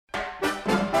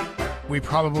we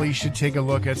probably should take a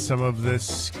look at some of the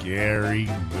scary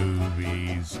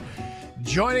movies.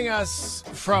 Joining us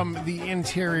from the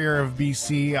interior of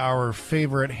BC, our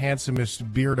favorite,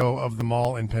 handsomest beardo of them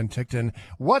all in Penticton.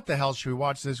 What the hell should we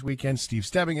watch this weekend? Steve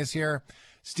Stebbing is here.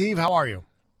 Steve, how are you?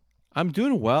 I'm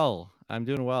doing well.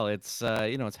 It's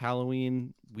it's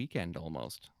Halloween weekend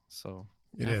almost. So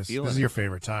It is. This is your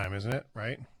favorite time, isn't it?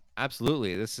 Right?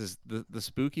 Absolutely. This is the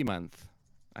spooky month.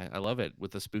 I love it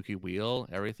with the spooky wheel,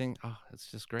 everything. Oh,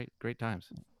 it's just great. Great times.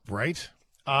 Right.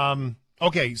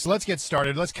 Okay, so let's get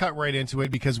started. Let's cut right into it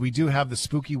because we do have the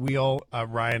spooky wheel.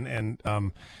 Ryan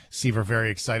and Steve are very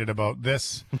excited about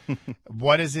this.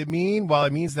 What does it mean? Well,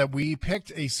 it means that we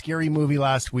picked a scary movie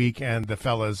last week and the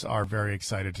fellas are very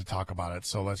excited to talk about it.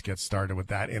 So let's get started with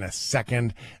that in a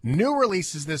second. New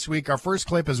releases this week. Our first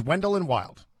clip is Wendell and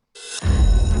Wild.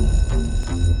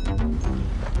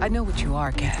 I know what you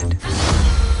are, Cat.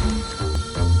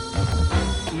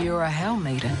 You're a Hell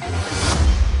Maiden.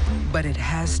 But it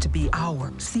has to be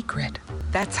our secret.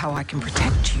 That's how I can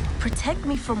protect you. Protect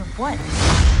me from what?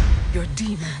 Your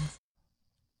demons.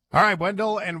 All right,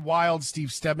 Wendell and Wild,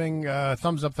 Steve Stebbing.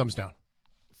 Thumbs up, thumbs down.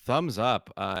 Thumbs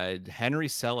up. Henry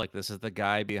Selick. This is the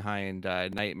guy behind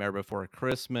Nightmare Before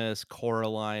Christmas,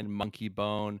 Coraline, Monkey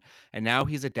Bone, and now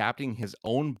he's adapting his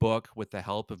own book with the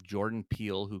help of Jordan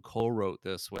Peele, who co-wrote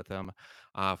this with him,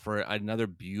 for another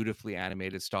beautifully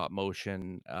animated stop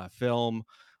motion film.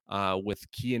 With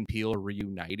Key and Peele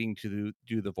reuniting to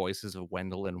do the voices of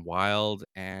Wendell and Wild,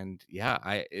 and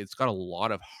it's got a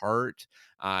lot of heart.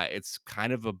 It's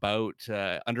kind of about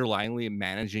underlyingly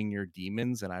managing your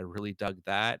demons, and I really dug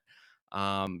that.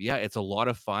 It's a lot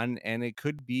of fun, and it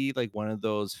could be like one of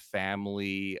those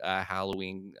family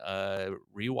Halloween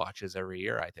rewatches every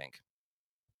year, I think.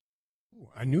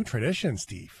 A new tradition,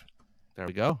 Steve. There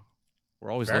we go.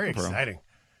 We're always very looking for exciting.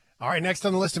 All right, next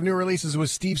on the list of new releases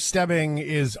with Steve Stebbing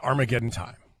is Armageddon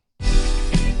Time.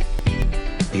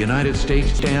 The United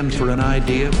States stands for an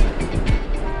idea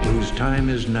whose time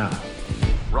is now.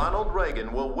 Ronald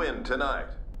Reagan will win tonight.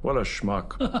 What a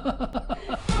schmuck.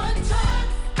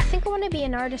 I think I want to be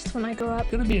an artist when I grow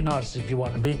up. You're going to be an artist if you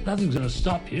want to be. Nothing's going to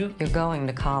stop you. You're going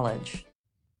to college.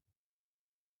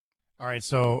 All right,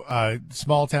 so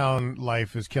small town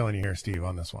life is killing you here, Steve,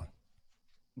 on this one.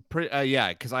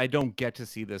 Because I don't get to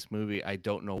see this movie. I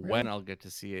don't know when I'll get to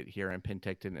see it here in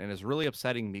Penticton, and it's really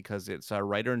upsetting because it's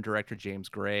writer and director James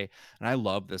Gray, and I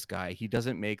love this guy. He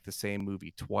doesn't make the same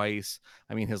movie twice.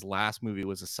 I mean, his last movie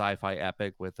was a sci-fi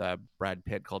epic with Brad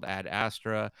Pitt called Ad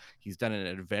Astra. He's done an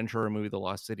adventure movie, The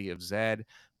Lost City of Zed.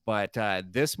 But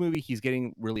this movie, he's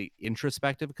getting really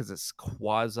introspective because it's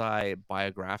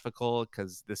quasi-biographical,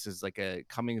 because this is like a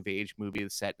coming-of-age movie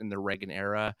set in the Reagan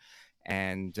era,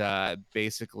 and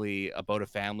basically about a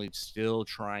family still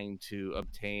trying to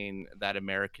obtain that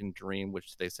American dream,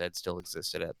 which they said still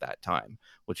existed at that time,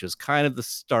 which is kind of the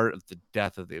start of the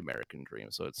death of the American dream.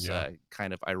 So it's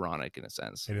kind of ironic in a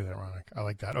sense. It is ironic. I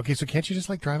like that. Okay, so can't you just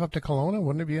drive up to Kelowna?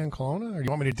 Wouldn't it be in Kelowna? Or do you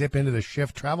want me to dip into the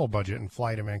shift travel budget and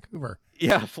fly to Vancouver?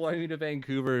 Yeah, fly me to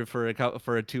Vancouver for a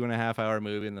 2.5 hour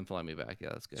movie and then fly me back. Yeah,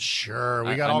 that's good. Sure,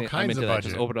 we got all kinds of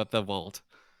budget. Just open up the vault.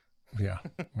 Yeah,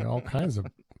 all kinds of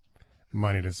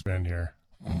money to spend here.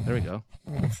 There we go.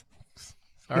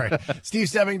 All right.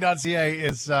 SteveStebbing.ca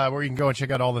is where you can go and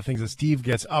check out all the things that Steve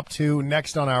gets up to.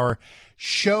 Next on our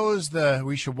shows,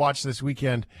 we should watch this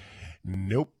weekend.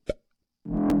 Nope.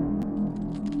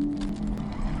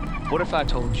 What if I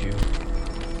told you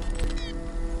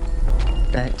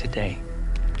that today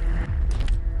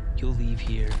you'll leave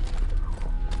here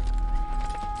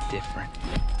different?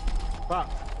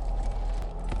 Pops.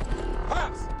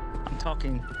 I'm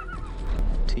talking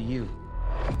to you.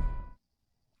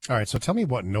 All right, so tell me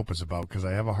what Nope is about, because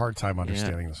I have a hard time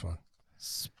understanding this one.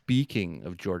 Speaking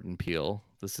of Jordan Peele,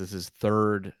 this is his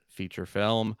third feature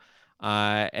film.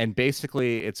 And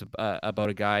basically it's about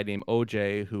a guy named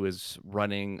OJ who is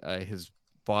running his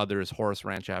father's horse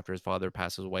ranch after his father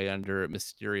passes away under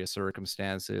mysterious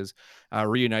circumstances,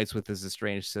 reunites with his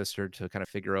estranged sister to kind of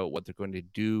figure out what they're going to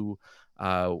do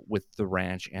with the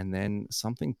ranch. And then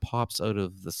something pops out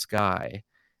of the sky,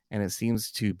 and it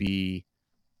seems to be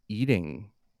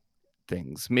eating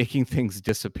things, making things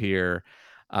disappear.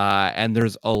 And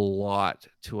there's a lot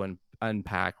to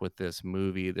unpack with this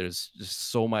movie. There's just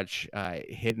so much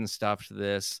hidden stuff to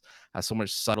this, so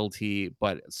much subtlety,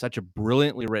 but such a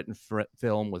brilliantly written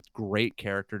film with great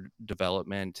character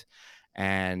development,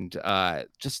 and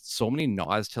just so many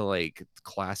nods to like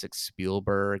classic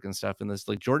Spielberg and stuff in this.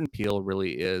 Like Jordan Peele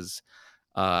really is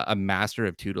a master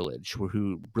of tutelage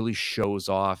who really shows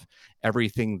off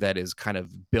everything that is kind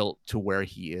of built to where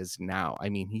he is now. I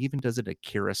mean, he even does an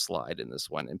Akira slide in this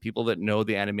one, and people that know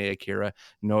the anime Akira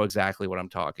know exactly what I'm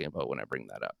talking about when I bring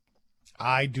that up.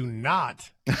 I do not.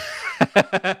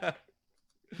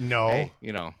 No. Hey,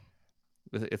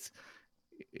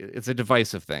 it's a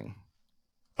divisive thing.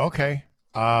 Okay.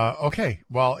 Okay.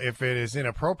 Well, if it is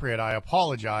inappropriate, I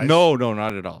apologize. No,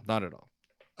 not at all. Not at all.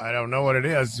 I don't know what it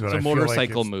is. But It's a I feel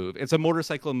motorcycle like move. It's a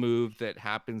motorcycle move that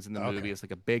happens in the movie. Okay. It's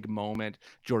like a big moment.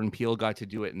 Jordan Peele got to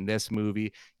do it in this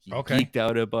movie. He Okay. geeked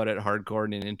out about it hardcore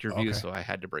in an interview, Okay. so I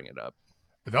had to bring it up.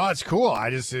 No, it's cool.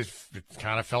 It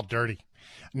kind of felt dirty.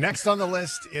 Next on the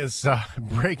list is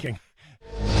Breaking.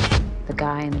 The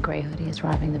guy in the gray hoodie is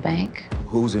robbing the bank.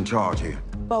 Who's in charge here?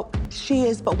 Well, she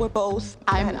is, but we're both.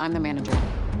 I'm the manager.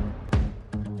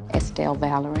 Estelle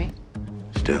Valerie.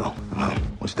 Still,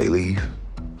 once they leave,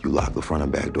 you lock the front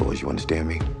and back doors, you understand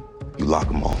me? You lock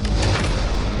them all.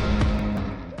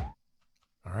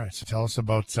 All right, so tell us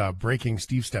about Breaking,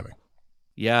 Steve Stebbing.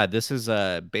 Yeah, this is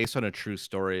based on a true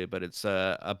story, but it's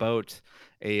about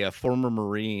a former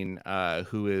Marine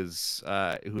who is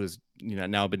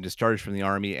now been discharged from the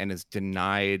Army and is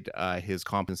denied his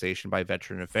compensation by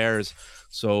Veteran Affairs.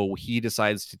 So he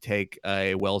decides to take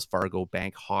a Wells Fargo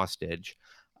bank hostage.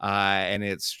 And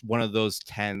it's one of those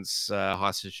tense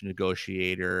hostage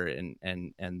negotiator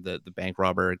and the bank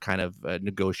robber kind of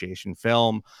negotiation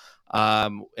film.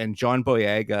 And John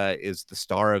Boyega is the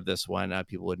star of this one.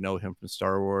 People would know him from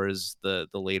Star Wars, the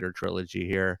later trilogy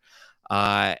here.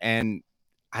 And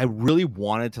I really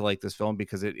wanted to like this film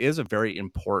because it is a very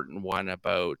important one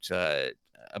about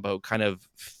kind of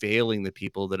failing the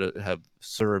people that have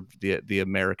served the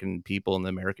American people and the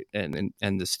American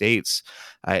and the states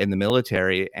in the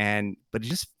military, but it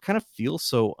just kind of feels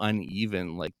so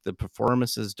uneven. Like the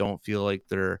performances don't feel like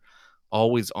they're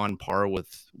always on par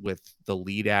with the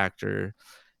lead actor,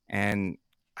 and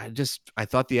I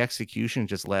thought the execution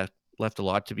just left a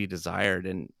lot to be desired.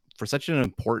 And for such an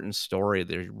important story,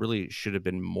 there really should have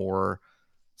been more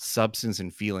substance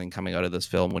and feeling coming out of this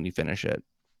film when you finish it.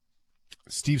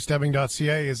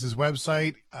 SteveStebbing.ca is his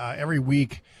website. Every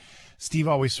week, Steve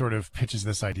always sort of pitches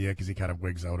this idea because he kind of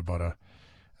wigs out about a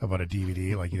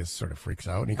DVD, like he just sort of freaks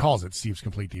out, and he calls it Steve's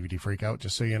Complete DVD Freakout,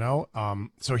 just so you know.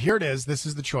 So here it is. This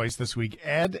is the choice this week: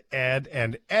 Ed,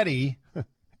 and Eddie,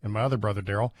 and my other brother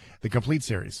Daryl, the complete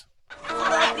series.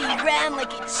 Fluffy ran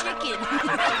like a chicken.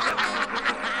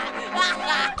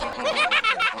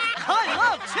 I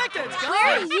love chickens, guys!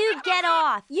 Where do you get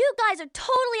off? You guys are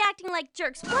totally acting like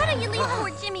jerks. Why don't you leave poor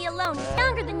Jimmy alone? He's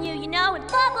younger than you know, and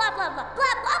blah, blah, blah, blah, blah,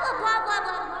 blah, blah, blah, blah,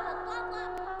 blah, blah, blah,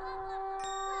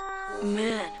 blah.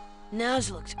 Man, Naz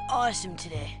looks awesome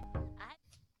today.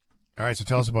 All right, so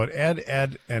tell us about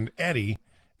Ed, and Eddie,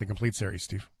 the complete series,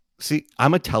 Steve. See,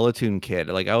 I'm a Teletoon kid.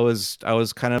 Like I was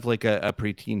kind of like a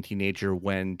preteen teenager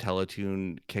when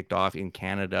Teletoon kicked off in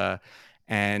Canada.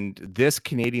 And this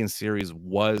Canadian series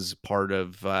was part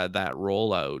of that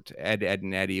rollout, Ed,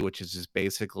 and Eddie, which is just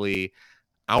basically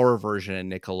our version of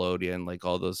Nickelodeon, like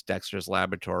all those Dexter's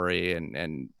Laboratory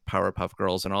and Powerpuff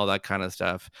Girls and all that kind of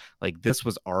stuff. Like this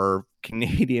was our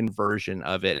Canadian version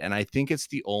of it. And I think it's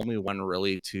the only one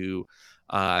really to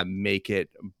make it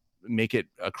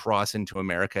across into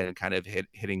America and kind of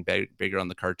hitting bigger on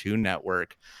the Cartoon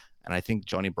Network. And I think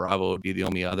Johnny Bravo would be the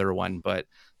only other one, but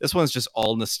this one's just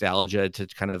all nostalgia to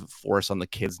kind of force on the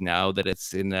kids now that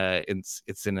it's in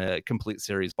a complete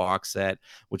series box set,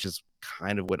 which is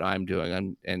kind of what I'm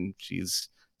doing. And she's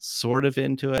sort of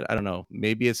into it. I don't know.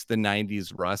 Maybe it's the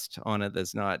 90s rust on it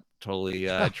that's not totally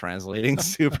translating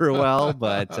super well,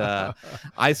 but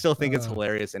I still think it's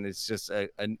hilarious, and it's just a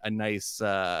nice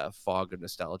fog of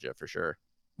nostalgia for sure.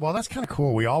 Well, that's kind of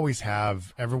cool.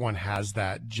 Everyone has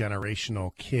that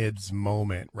generational kids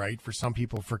moment, right? For some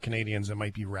people, for Canadians, it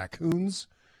might be raccoons,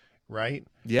 right?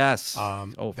 Yes.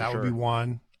 That would be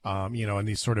one. And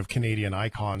these sort of Canadian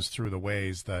icons through the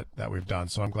ways that we've done.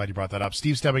 So I'm glad you brought that up.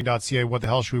 SteveStebbing.ca, what the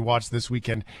hell should we watch this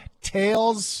weekend?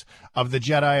 Tales of the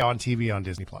Jedi on TV on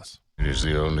Disney+. It is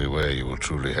the only way you will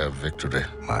truly have victory,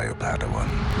 my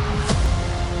Padawan.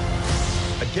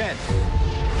 Again.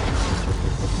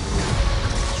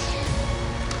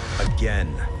 Again.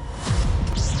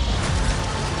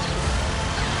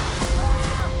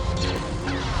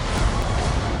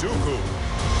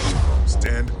 Dooku,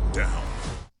 stand down.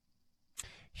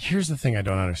 Here's the thing I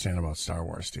don't understand about Star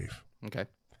Wars, Steve. Okay.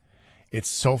 It's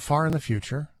so far in the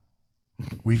future.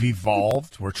 We've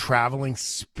evolved. We're traveling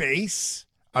space.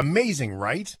 Amazing,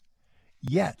 right?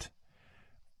 Yet,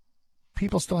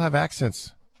 people still have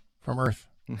accents from Earth.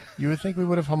 You would think we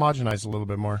would have homogenized a little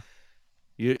bit more.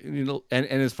 You know, and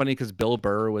it's funny because Bill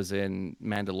Burr was in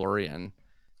Mandalorian,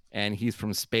 and he's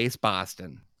from Space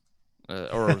Boston,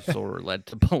 or so we're led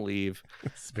to believe.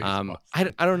 I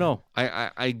don't know.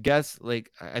 I guess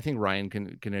like I think Ryan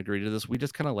can agree to this. We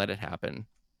just kind of let it happen.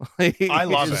 I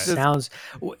love it.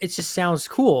 It just sounds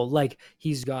cool. Like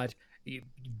he's got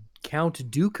Count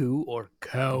Dooku or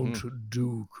Count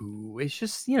Dooku. It's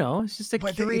just it's just a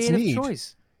creative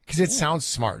choice. Because it sounds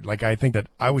smart. Like I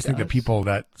always think that people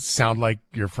that sound like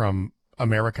you're from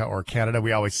America or Canada,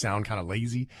 we always sound kind of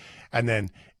lazy. And then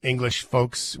English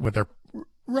folks with their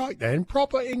right then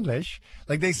proper English,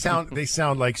 like they sound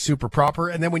like super proper.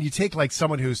 And then when you take like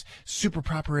someone who's super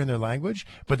proper in their language,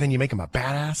 but then you make them a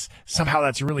badass, somehow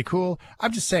that's really cool.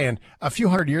 I'm just saying, a few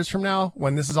hundred years from now,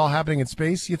 when this is all happening in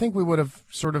space, you think we would have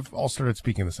sort of all started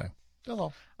speaking the same? That's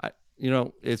all.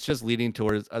 It's just leading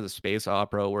towards the space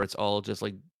opera where it's all just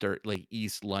like dirt, like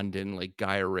East London, like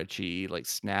Guy Ritchie, like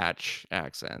Snatch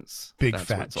accents. Big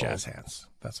fat jazz hands.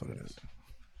 That's what it is.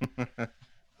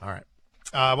 All right.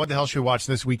 What the hell should we watch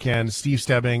this weekend? Steve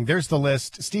Stebbing. There's the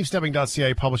list.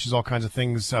 SteveStebbing.ca publishes all kinds of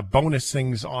things, bonus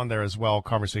things on there as well,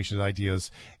 conversations,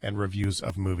 ideas, and reviews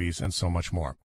of movies, and so much more.